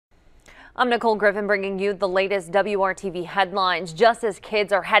I'm Nicole Griffin bringing you the latest WRTV headlines. Just as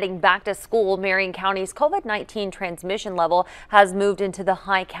kids are heading back to school, Marion County's COVID-19 transmission level has moved into the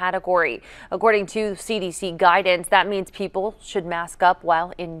high category. According to CDC guidance, that means people should mask up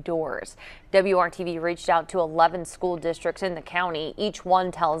while indoors. WRTV reached out to 11 school districts in the county. Each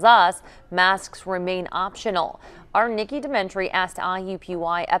one tells us masks remain optional. Our Nikki Dementry asked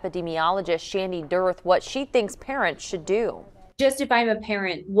IUPUI epidemiologist Shandy Durth what she thinks parents should do. Just if I'm a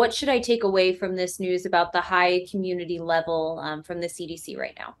parent, what should I take away from this news about the high community level from the CDC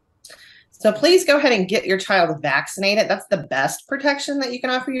right now? So please go ahead and get your child vaccinated. That's the best protection that you can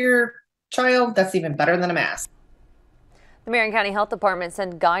offer your child. That's even better than a mask. The Marion County Health Department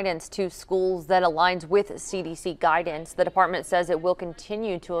sent guidance to schools that aligns with CDC guidance. The department says it will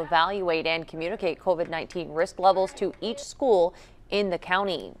continue to evaluate and communicate COVID-19 risk levels to each school in the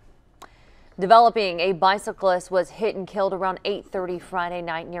county. Developing, a bicyclist was hit and killed around 8:30 Friday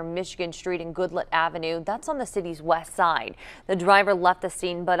night near Michigan Street and Goodlet Avenue. That's on the city's west side. The driver left the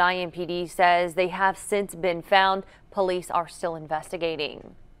scene, but IMPD says they have since been found. Police are still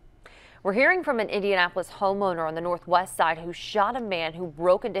investigating. We're hearing from an Indianapolis homeowner on the northwest side who shot a man who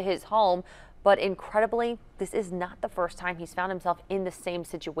broke into his home. But incredibly, this is not the first time he's found himself in the same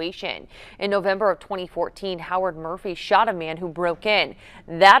situation. In November of 2014, Howard Murphy shot a man who broke in.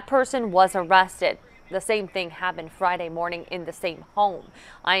 That person was arrested. The same thing happened Friday morning in the same home.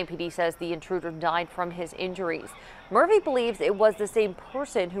 IMPD says the intruder died from his injuries. Murphy believes it was the same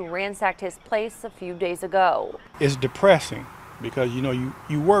person who ransacked his place a few days ago. It's depressing because,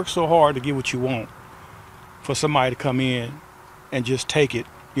 you work so hard to get what you want, for somebody to come in and just take it,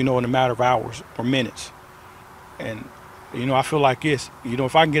 in a matter of hours or minutes. And, I feel like this,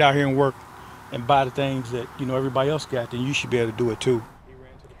 if I can get out here and work and buy the things that, everybody else got, then you should be able to do it too.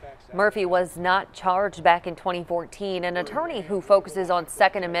 Murphy was not charged back in 2014. An attorney who focuses on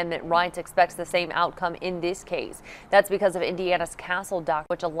Second Amendment rights expects the same outcome in this case. That's because of Indiana's Castle Dock,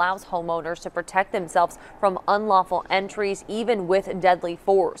 which allows homeowners to protect themselves from unlawful entries, even with deadly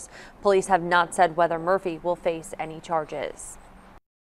force. Police have not said whether Murphy will face any charges.